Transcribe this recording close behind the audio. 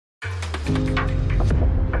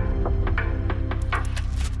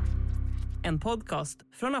podcast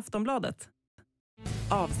från Aftonbladet.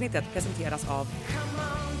 Avsnittet presenteras av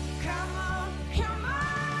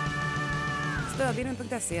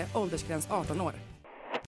stödvinnen.se, åldersgräns 18 år.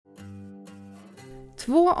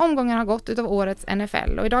 2 omgångar har gått utav årets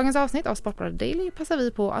NFL och i dagens avsnitt av Sportbladet Daily passar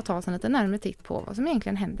vi på att ta oss en lite närmare titt på vad som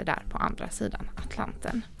egentligen händer där på andra sidan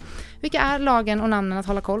Atlanten. Vilka är lagen och namnen att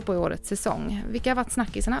hålla koll på i årets säsong? Vilka har varit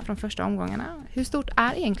snackisarna från första omgångarna? Hur stort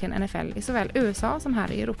är egentligen NFL i såväl USA som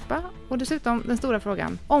här i Europa? Och dessutom den stora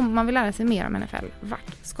frågan, om man vill lära sig mer om NFL,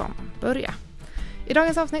 vart ska man börja? I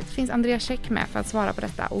dagens avsnitt finns Andreas Käck med för att svara på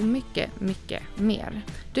detta och mycket, mycket mer.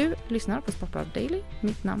 Du lyssnar på Sportbladet Daily.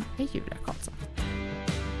 Mitt namn är Julia Karlsson.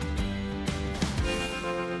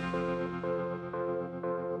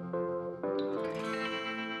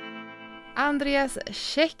 Andreas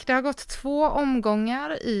Käck, det har gått 2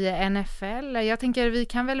 omgångar i NFL. Jag tänker vi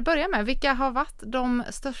kan väl börja med, vilka har varit de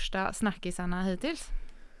största snackisarna hittills?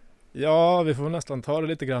 Ja, vi får nästan ta det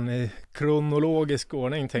lite grann i kronologisk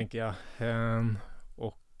ordning tänker jag.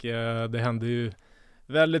 Det hände ju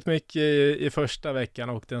väldigt mycket i första veckan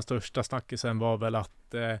och den största snackisen var väl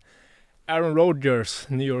att Aaron Rodgers,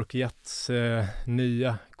 New York Jets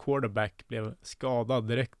nya quarterback, blev skadad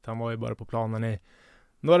direkt. Han var ju bara på planen i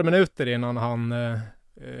några minuter innan han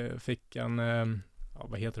fick en,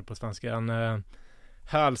 vad heter det på svenska, en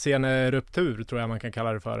hälseneruptur tror jag man kan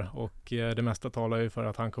kalla det för. Och det mesta talar ju för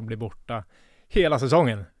att han kommer bli borta hela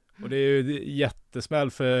säsongen. Och det är ju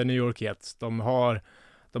jättesmäll för New York Jets. De har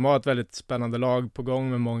ett väldigt spännande lag på gång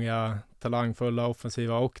med många talangfulla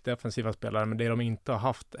offensiva och defensiva spelare. Men det de inte har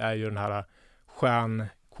haft är ju den här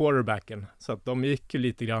stjärn-quarterbacken. Så att de gick ju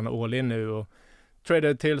lite grann all in nu och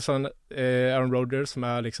traded till Aaron Rodgers som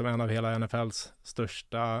är liksom en av hela NFLs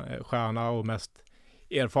största stjärna och mest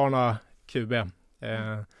erfarna QB.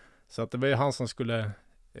 Så att det var ju han som skulle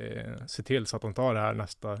se till så att de tar det här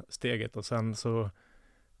nästa steget. Och sen så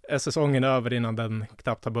är säsongen över innan den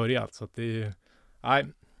knappt har börjat. Så att det är ju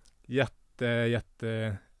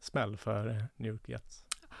jätte smäll för New York Jets.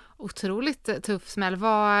 Otroligt tuff smäll.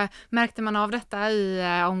 Vad märkte man av detta i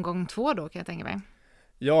omgång 2 då kan jag tänka mig?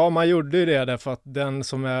 Ja, man gjorde ju det därför att den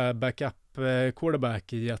som är backup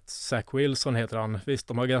quarterback i Jets, Zach Wilson heter han. Visst,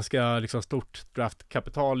 de har ganska liksom, stort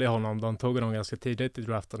draftkapital i honom. De tog honom ganska tidigt i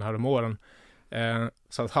draften här om åren.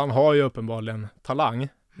 Så att han har ju uppenbarligen talang,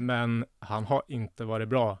 men han har inte varit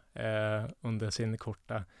bra under sin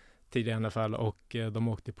korta tid i NFL och de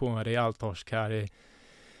åkte på en rejäl torsk här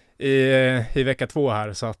i vecka 2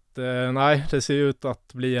 här. Så att nej, det ser ut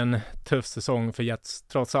att bli en tuff säsong för Jets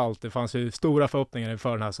trots allt. Det fanns ju stora förhoppningar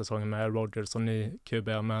inför den här säsongen med Rodgers och ny QB,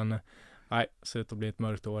 men nej, det ser ut att bli ett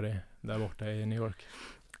mörkt år där borta i New York.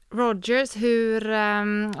 Rodgers,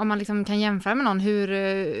 om man liksom kan jämföra med någon,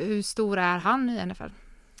 hur stor är han i NFL?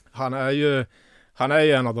 Han är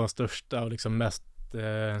ju en av de största och liksom mest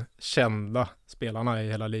kända spelarna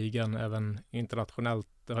i hela ligan, även internationellt.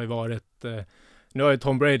 Det har ju varit nu har ju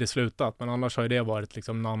Tom Brady slutat, men annars har ju det varit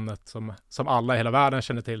liksom namnet som alla i hela världen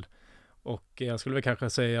känner till. Och jag skulle väl kanske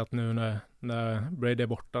säga att nu när Brady är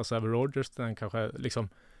borta så är väl Rodgers den kanske liksom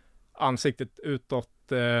ansiktet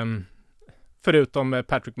utåt, förutom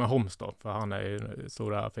Patrick Mahomes då, för han är ju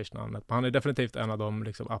stora affischnamnet. Men han är definitivt en av de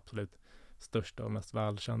liksom absolut största och mest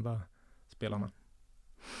välkända spelarna.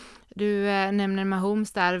 Du nämner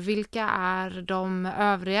Mahomes där. Vilka är de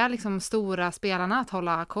övriga liksom, stora spelarna att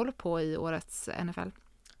hålla koll på i årets NFL?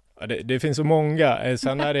 Ja, det finns så många.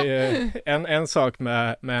 Sen är det en sak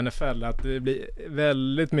med NFL att det blir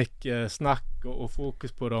väldigt mycket snack och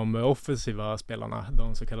fokus på de offensiva spelarna.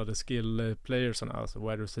 De så kallade skill players, alltså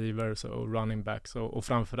wide receivers och running backs och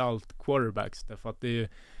framförallt quarterbacks. Därför att det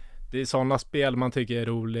är sådana spel man tycker är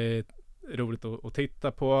roligt att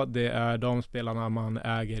titta på. Det är de spelarna man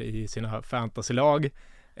äger i sina fantasylag.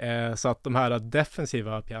 Så att de här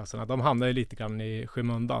defensiva pjäserna, de hamnar ju lite grann i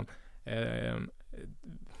skymundan.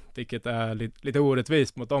 Vilket är lite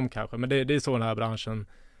orättvist mot dem kanske. Men det är så den här branschen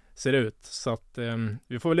ser ut. Så att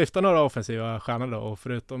vi får väl lyfta några offensiva stjärnor då. Och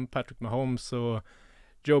förutom Patrick Mahomes och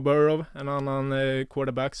Joe Burrow, en annan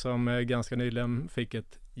quarterback som ganska nyligen fick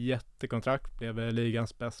ett jättekontrakt, blev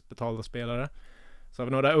ligans bäst betalda spelare. Så har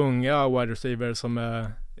vi några unga wide receivers som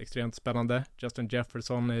är extremt spännande. Justin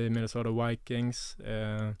Jefferson i Minnesota Vikings.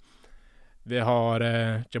 Vi har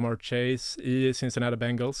Jamar Chase i Cincinnati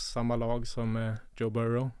Bengals, samma lag som Joe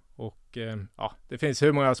Burrow. Och det finns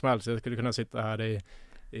hur många som helst. Jag skulle kunna sitta här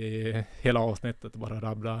i hela avsnittet och bara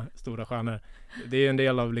rabbla stora stjärnor. Det är en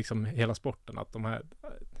del av liksom hela sporten att de här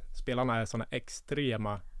spelarna är sådana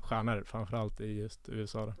extrema stjärnor, framförallt i just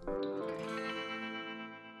USA då.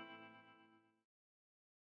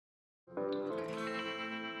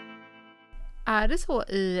 Är det så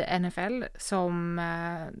i NFL som,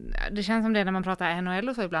 det känns som det när man pratar NHL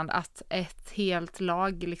och så ibland, att ett helt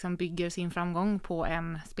lag liksom bygger sin framgång på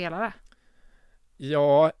en spelare?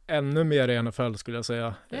 Ja, ännu mer i NFL skulle jag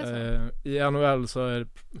säga. I NHL så är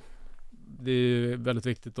det väldigt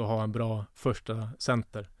viktigt att ha en bra första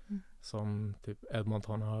center. Som typ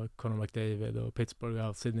Edmonton har Conor McDavid och Pittsburgh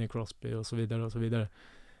har Sidney Crosby och så vidare och så vidare.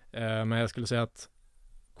 Men jag skulle säga att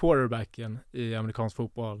quarterbacken i amerikansk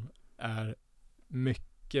fotboll är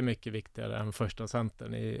mycket, mycket viktigare än första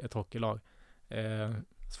centern i ett hockeylag.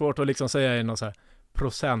 Svårt att liksom säga i någon så här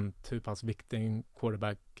procent hur pass viktig en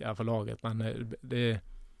quarterback är för laget, men det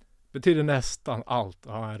betyder nästan allt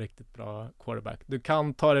att ha en riktigt bra quarterback. Du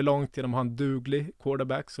kan ta det långt till att ha en duglig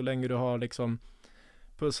quarterback så länge du har liksom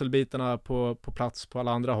pusselbitarna på plats på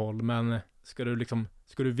alla andra håll, men ska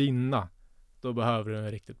du vinna, då behöver du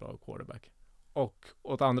en riktigt bra quarterback. Och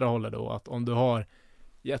åt andra hållet då, att om du har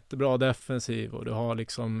jättebra defensiv och du har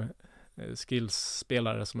liksom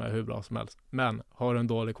skillsspelare som är hur bra som helst, men har du en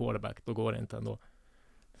dålig quarterback, då går det inte ändå.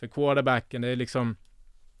 För quarterbacken, det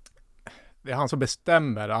är han som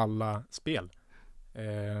bestämmer alla spel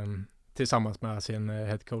tillsammans med sin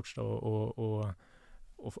head coach då, och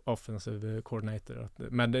offensive coordinator.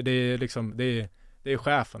 Men det är liksom det är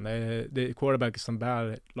chefen, det är quarterback som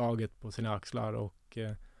bär laget på sina axlar, och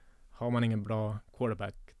har man ingen bra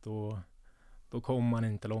quarterback då kommer man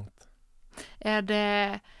inte långt. Är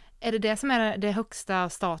det som är det högsta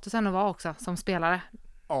statusen att vara också som spelare?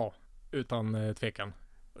 Ja, utan tvekan.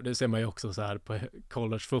 Och det ser man ju också så här på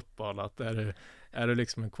college-fotboll, att är du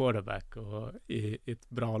liksom en quarterback och i ett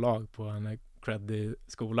bra lag på en creddig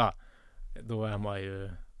skola, då är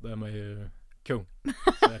man ju kung.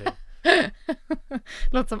 Så är det.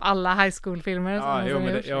 Låter som alla high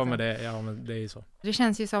school-filmer. Men det är ju så. Det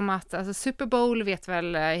känns ju som att alltså, Super Bowl vet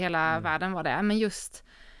väl hela världen vad det är, men just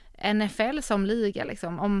NFL som liga,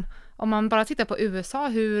 liksom, om man bara tittar på USA,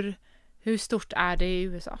 hur stort är det i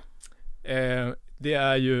USA? Det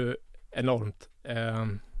är ju enormt.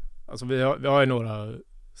 Alltså vi har ju några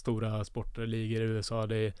stora sporter, ligor i USA.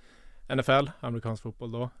 Det är NFL, amerikansk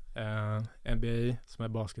fotboll då. NBA som är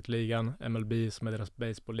basketligan. MLB som är deras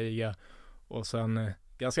baseballliga. Och sen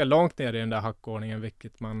ganska långt ner i den där hackordningen,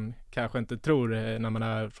 vilket man kanske inte tror när man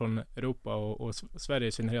är från Europa och Sverige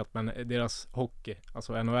i synnerhet. Men deras hockey,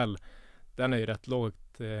 alltså NHL, den är ju rätt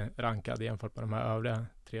lågt rankad jämfört med de här övriga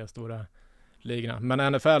 3 stora ligorna.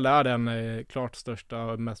 Men NFL är den klart största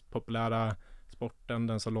och mest populära sporten,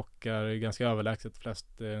 den som lockar ganska överlägset flest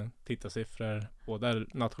tittarsiffror, både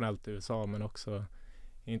nationellt i USA men också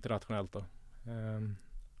internationellt då.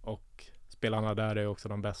 Och spelarna där är också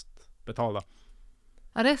de bäst betalda.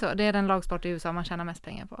 Ja, det är så. Det är den lagsport i USA man tjänar mest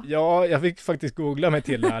pengar på. Ja, jag fick faktiskt googla mig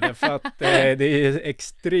till här för att det är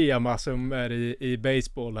extrema summor i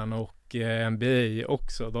baseballen och NBA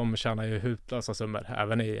också. De tjänar ju hutlösa summor,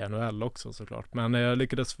 även i NHL också såklart. Men jag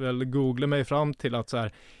lyckades väl googla mig fram till att så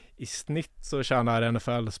här, i snitt så tjänar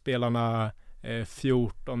NFL-spelarna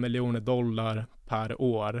 $14 miljoner per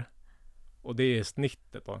år. Och det är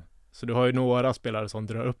snittet då. Så du har ju några spelare som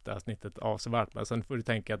drar upp det här snittet avsevärt. Men sen får du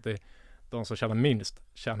tänka att de som tjänar minst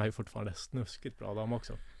tjänar ju fortfarande snuskigt bra de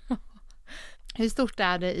också. Hur stort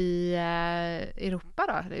är det i Europa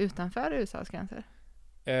då? Det är utanför USAs gränser?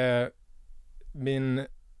 Min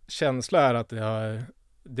känsla är att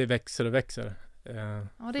det växer och växer.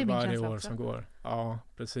 Ja, det är min varje känsla år också. som går. Ja,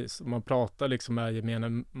 precis. Om man pratar liksom med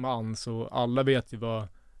gemene man, så alla vet ju vad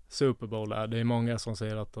Super Bowl är. Det är många som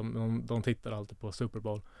säger att de tittar alltid på Super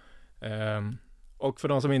Bowl. Och för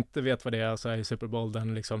de som inte vet vad det är, så är Super Bowl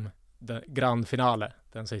den grand finale,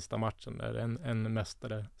 den sista matchen där en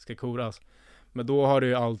mästare ska koras. Men då har du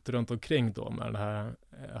ju allt runt omkring då med den här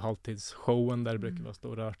halvtidsshowen där det brukar vara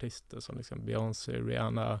stora artister som liksom Beyoncé,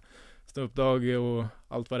 Rihanna, Snoop Dogg och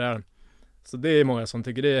allt vad det är. Så det är många som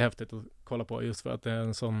tycker det är häftigt att kolla på, just för att det är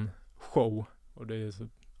en sån show och det är så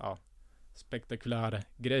spektakulär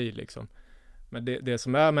grej liksom. Men det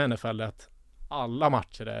som är med NFL är att alla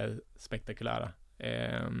matcher är spektakulära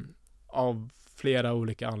av flera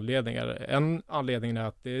olika anledningar. En anledning är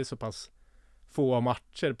att det är så pass få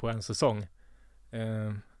matcher på en säsong.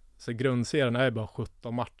 Så grundserien är bara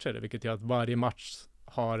 17 matcher, vilket gör att varje match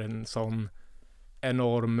har en sån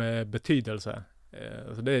enorm betydelse.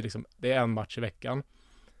 Så det är en match i veckan.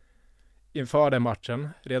 Inför den matchen,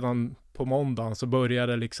 redan på måndagen, så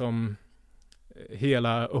började liksom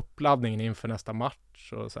hela uppladdningen inför nästa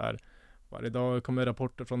match. Och så här, varje dag kommer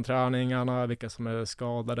rapporter från träningarna, vilka som är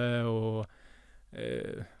skadade och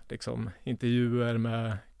liksom intervjuer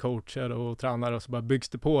med coacher och tränare, och så bara byggs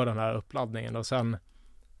det på den här uppladdningen, och sen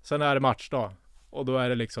är det matchdag, och då är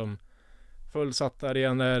det liksom fullsatta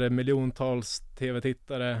arenor, miljontals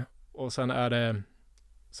tv-tittare och sen är det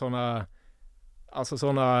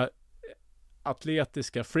sådana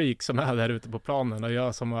atletiska freaks som är där ute på planen och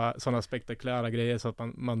gör sådana spektakulära grejer så att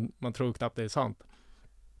man tror knappt det är sant.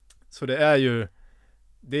 Så det är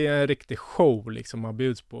en riktig show liksom man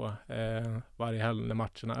bjuds på varje helg när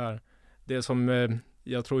matcherna är. Det som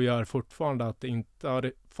jag tror gör fortfarande att det inte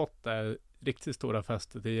har fått det riktigt stora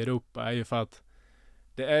fästet i Europa är ju för att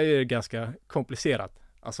det är ju ganska komplicerat.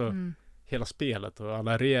 Alltså hela spelet och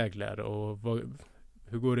alla regler och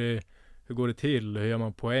hur går det till? Hur gör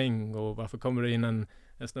man poäng? Och varför kommer det in en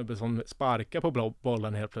snubbe som sparkar på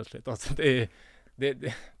bollen helt plötsligt? Alltså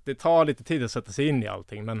det tar lite tid att sätta sig in i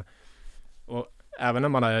allting. Och även när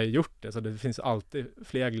man har gjort det så det finns alltid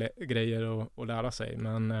fler grejer att lära sig.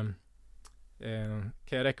 Men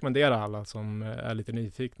kan jag rekommendera alla som är lite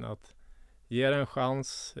nyfikna att ge det en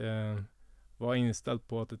chans. Var inställd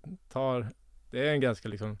på att det är en ganska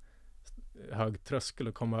liksom hög tröskel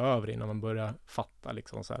att komma över innan man börjar fatta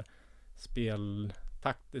liksom så här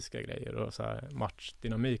speltaktiska grejer och så här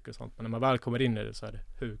matchdynamik och sånt. Men när man väl kommer in i det så är det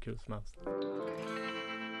hur kul som helst.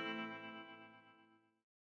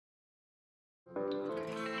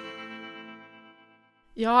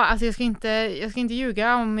 Ja, alltså jag ska inte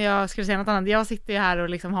ljuga om jag skulle säga något annat. Jag sitter ju här och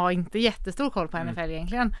liksom har inte jättestor koll på NFL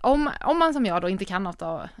egentligen. Om man som jag då inte kan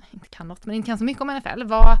så mycket om NFL,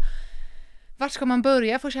 vart ska man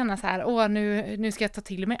börja för att känna så här, nu ska jag ta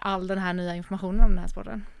till mig all den här nya informationen om den här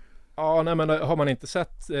sporten? Ja, nej, men har man inte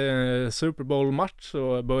sett Super Bowl-match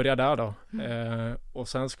så börja där då. Och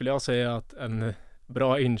sen skulle jag säga att en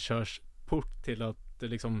bra inkörsport till att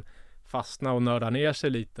liksom fastna och nörda ner sig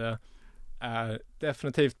lite är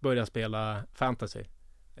definitivt börja spela fantasy.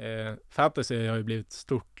 Fantasy har ju blivit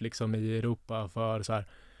stort liksom i Europa för så här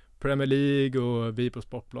Premier League och vi på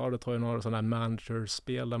Sportbladet har ju några sådana här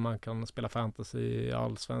managerspel där man kan spela fantasy i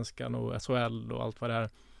Allsvenskan och SHL och allt vad det är.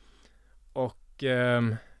 Och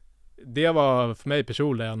det var för mig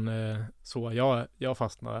personligen så jag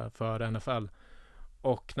fastnade för NFL.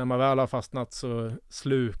 Och när man väl har fastnat så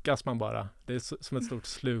slukas man bara. Det är som ett stort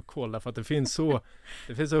slukhål därför att det finns så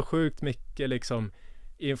sjukt mycket liksom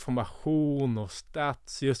information och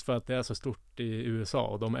stats just för att det är så stort i USA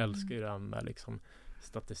och de älskar ju det med liksom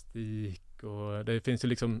statistik och det finns ju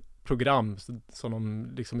liksom program som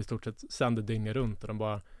de liksom i stort sett sänder dygnet runt och de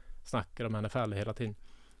bara snackar om NFL hela tiden.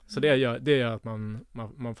 Så det gör att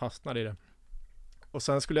man fastnar i det. Och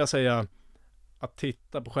sen skulle jag säga att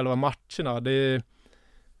titta på själva matcherna, det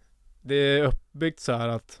är uppbyggt så här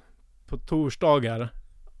att på torsdagar,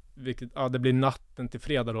 vilket det blir natten till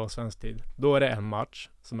fredag då svensk tid, då är det en match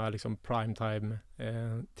som är liksom primetime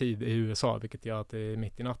tid i USA, vilket gör att det är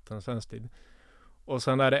mitt i natten svensk tid. Och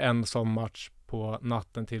sen är det en sån match på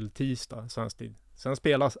natten till tisdag svensk tid. Sen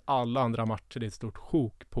spelas alla andra matcher i ett stort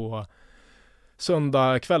sjok på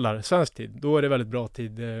söndagkvällar svensk tid. Då är det väldigt bra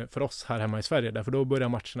tid för oss här hemma i Sverige, därför då börjar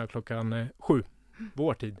matcherna klockan 7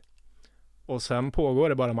 vår tid. Och sen pågår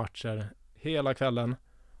det bara matcher hela kvällen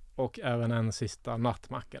och även en sista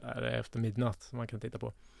nattmacka där efter midnatt som man kan titta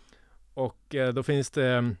på. Och då finns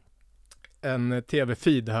det en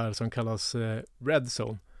tv-feed här som kallas Red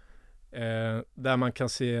Zone där man kan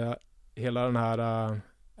se hela den här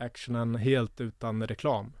actionen helt utan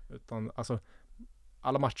reklam. Alltså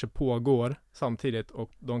alla matcher pågår samtidigt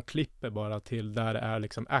och de klipper bara till där det är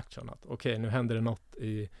liksom action. Att okej, nu händer det något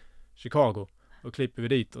i Chicago. Och klipper vi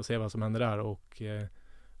dit och ser vad som händer där och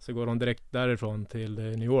så går de direkt därifrån till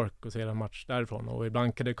New York och ser en match därifrån och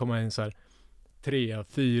ibland kan det komma in så här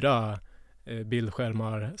 3-4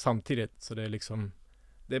 bildskärmar samtidigt så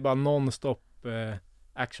det är bara non-stop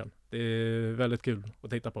action. Det är väldigt kul att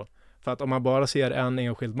titta på. För att om man bara ser en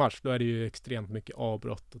enskild match då är det ju extremt mycket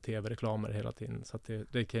avbrott och tv-reklamer hela tiden så att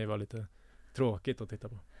det kan ju vara lite tråkigt att titta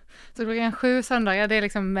på. Så klockan 7 söndagar, det är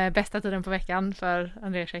liksom bästa tiden på veckan för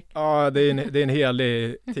Andreas Käck? Ja, det är en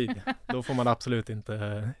helig tid. Då får man absolut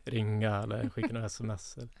inte ringa eller skicka några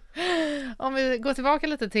sms. Om vi går tillbaka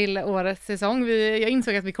lite till årets säsong. Jag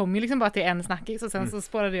insåg att vi kom ju liksom bara till en snackis och sen så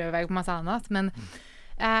spårade jag iväg på massa annat. Men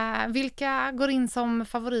vilka går in som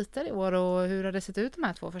favoriter i år och hur har det sett ut de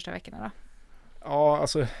här 2 första veckorna då? Ja,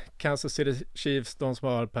 alltså Kansas City Chiefs, de som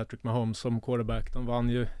har Patrick Mahomes som quarterback, de vann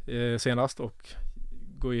ju senast och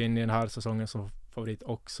går in i den här säsongen som favorit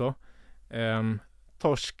också.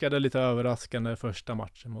 Torskade lite överraskande första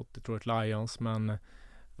matchen mot Detroit Lions men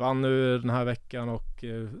vann nu den här veckan och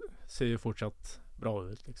ser ju fortsatt bra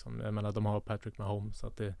ut. Liksom. Jag menar, de har Patrick Mahomes så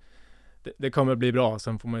att det kommer bli bra.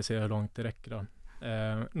 Sen får man ju se hur långt det räcker då.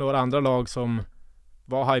 Några andra lag som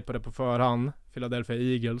var hypade på förhand, Philadelphia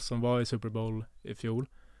Eagles som var i Super Bowl i fjol.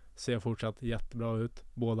 ser fortsatt jättebra ut.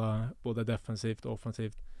 Både defensivt och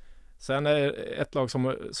offensivt. Sen är ett lag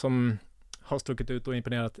som har stuckit ut och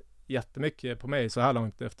imponerat jättemycket på mig så här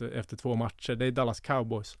långt efter 2 matcher. Det är Dallas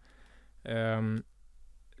Cowboys.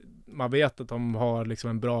 Man vet att de har liksom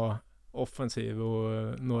en bra offensiv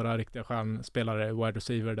och några riktiga stjärnspelare, wide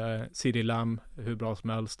receiver där CeeDee Lamb hur bra som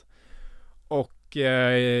helst. Och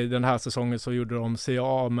den här säsongen så gjorde de sig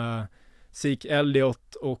av med Zeke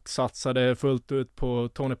Elliott och satsade fullt ut på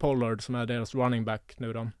Tony Pollard som är deras running back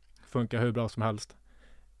nu då. Funkar hur bra som helst.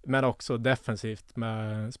 Men också defensivt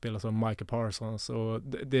med spelare som Michael Parsons och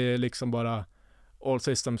det är liksom bara all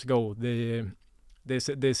systems go.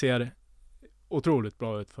 Det ser otroligt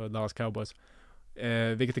bra ut för Dallas Cowboys.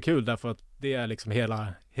 Vilket är kul därför att det är liksom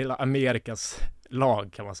hela Amerikas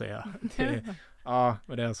lag kan man säga. Ja,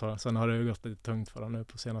 men det är så. Sen har det gått lite tungt för dem nu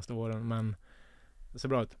på senaste åren, men det ser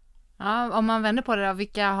bra ut. Ja, om man vänder på det då,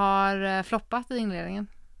 vilka har floppat i inledningen?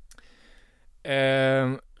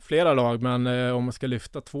 Flera lag, men om man ska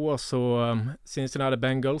lyfta 2 så Cincinnati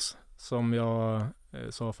Bengals, som jag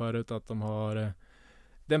sa förut att de har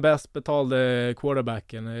den bäst betalde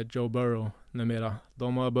quarterbacken Joe Burrow numera.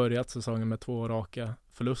 De har börjat säsongen med 2 raka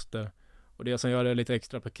förluster. Och det som gör det lite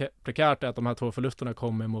extra prekärt är att de här 2 förlusterna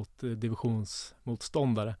kommer mot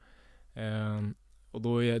divisionsmotståndare. Och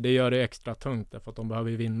det gör det extra tungt därför att de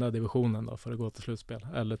behöver vinna divisionen då för att gå till slutspel.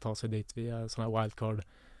 Eller ta sig dit via sån här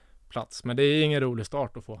wildcard-plats. Men det är ingen rolig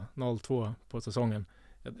start att få. 0-2 på säsongen.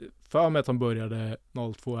 För mig att de började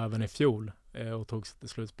 0-2 även i fjol och tog sig till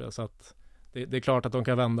slutspel. Så att det är klart att de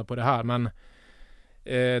kan vända på det här. Men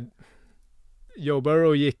Joe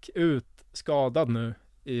Burrow gick ut skadad nu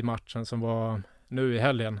i matchen som var nu i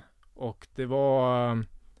helgen. Och det var,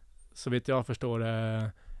 så vitt jag förstår,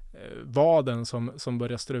 vaden som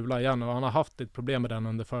började strula igen. Och han har haft ett problem med den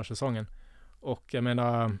under försäsongen. Och jag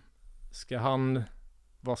menar, ska han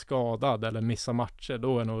vara skadad eller missa matcher,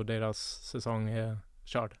 då är nog deras säsong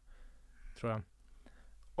körd, tror jag.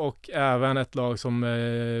 Och även ett lag som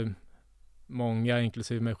många,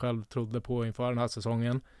 inklusive mig själv, trodde på inför den här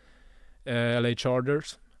säsongen. LA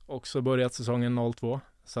Chargers, också börjat säsongen 0-2.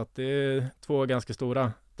 Så att det är 2 ganska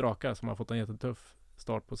stora drakar som har fått en jättetuff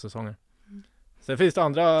start på säsongen. Sen finns det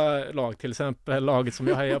andra lag, till exempel laget som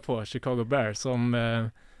jag hejar på, Chicago Bears, som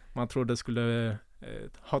man trodde skulle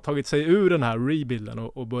ha tagit sig ur den här rebuilden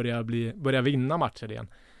och börja vinna matcher igen.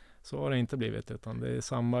 Så har det inte blivit, utan det är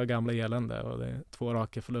samma gamla elände och det är 2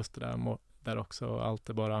 raka förluster där också. Och allt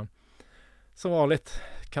är bara som vanligt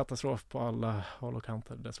katastrof på alla håll och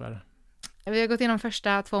kanter, dessvärre. Vi har gått igenom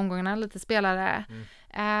första 2 omgångarna, lite spelare.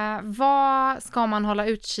 Vad ska man hålla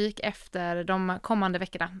utkik efter de kommande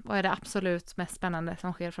veckorna? Vad är det absolut mest spännande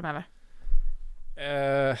som sker framöver?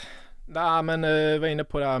 Men var inne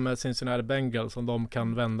på det här med Cincinnati Bengals, om de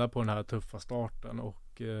kan vända på den här tuffa starten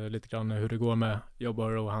och lite grann hur det går med Joe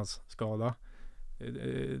Burrow och hans skada.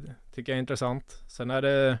 Tycker jag är intressant. Sen är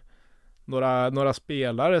det några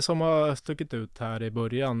spelare som har stuckit ut här i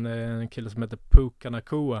början. En kille som heter Puka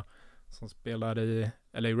Nacua som spelar i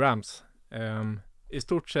LA Rams. I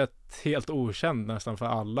stort sett helt okänd nästan för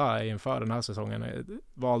alla inför den här säsongen.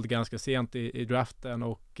 Vald ganska sent i draften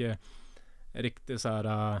och riktigt så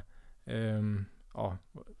här vad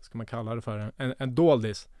ska man kalla det för? En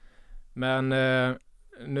doldis. Men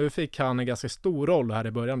nu fick han en ganska stor roll här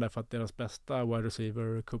i början därför att deras bästa wide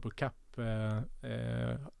receiver Cooper Kupp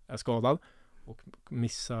är skadad och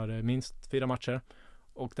missar minst 4 matcher.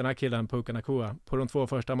 Och den här killen, Puka Nacua, på de 2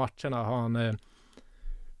 första matcherna har han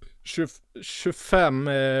 25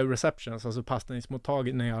 receptions, alltså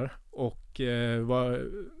passningsmottagningar, och var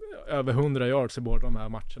över 100 yards i båda de här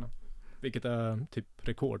matcherna. Vilket är typ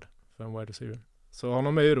rekord för en wide receiver. Så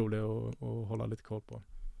honom är ju rolig att hålla lite koll på.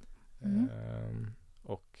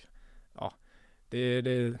 Och ja,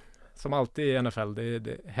 det som alltid i NFL,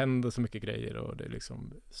 det händer så mycket grejer och det är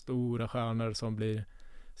liksom stora stjärnor som blir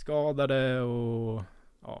skadade och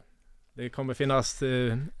ja, det kommer finnas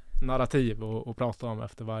narrativ att prata om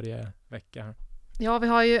efter varje vecka. Ja, vi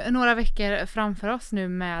har ju några veckor framför oss nu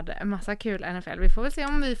med massa kul NFL. Vi får väl se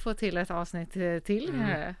om vi får till ett avsnitt till.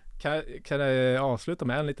 Kan jag avsluta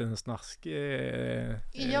med en liten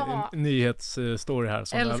nyhetsstory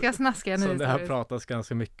här? Älskar snaskiga nyheter. Som det har pratats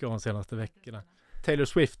ganska mycket om de senaste veckorna. Taylor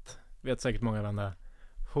Swift, vet säkert många vänner.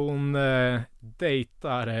 Hon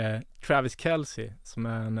dejtar Travis Kelce som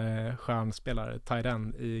är en stjärnspelare, tight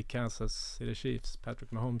end i Kansas City Chiefs,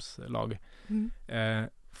 Patrick Mahomes lag.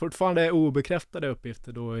 Fortfarande obekräftade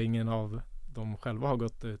uppgifter då ingen av dem själva har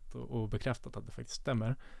gått ut och bekräftat att det faktiskt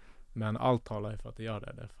stämmer. Men allt talar ju för att det gör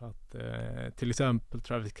det. För att till exempel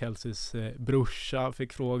Travis Kelce's brorsa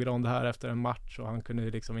fick frågor om det här efter en match och han kunde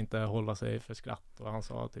liksom inte hålla sig för skratt. Och han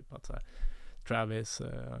sa typ att så här, Travis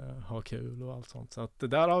har kul och allt sånt. Så att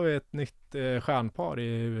där har vi ett nytt stjärnpar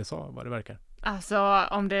i USA vad det verkar. Alltså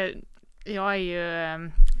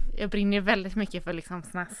jag brinner ju väldigt mycket för liksom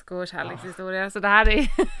snask och kärlekshistorier. Så det här är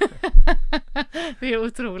det är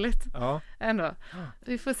otroligt. Ja. Ändå.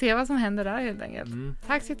 Vi får se vad som händer där helt enkelt.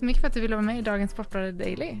 Tack så mycket för att du ville vara med i dagens Sportbladet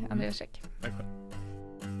Daily, Andreas Käck. Tack själv.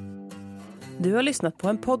 Du har lyssnat på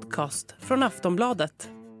en podcast från Aftonbladet.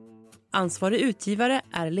 Ansvarig utgivare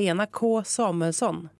är Lena K. Samuelsson.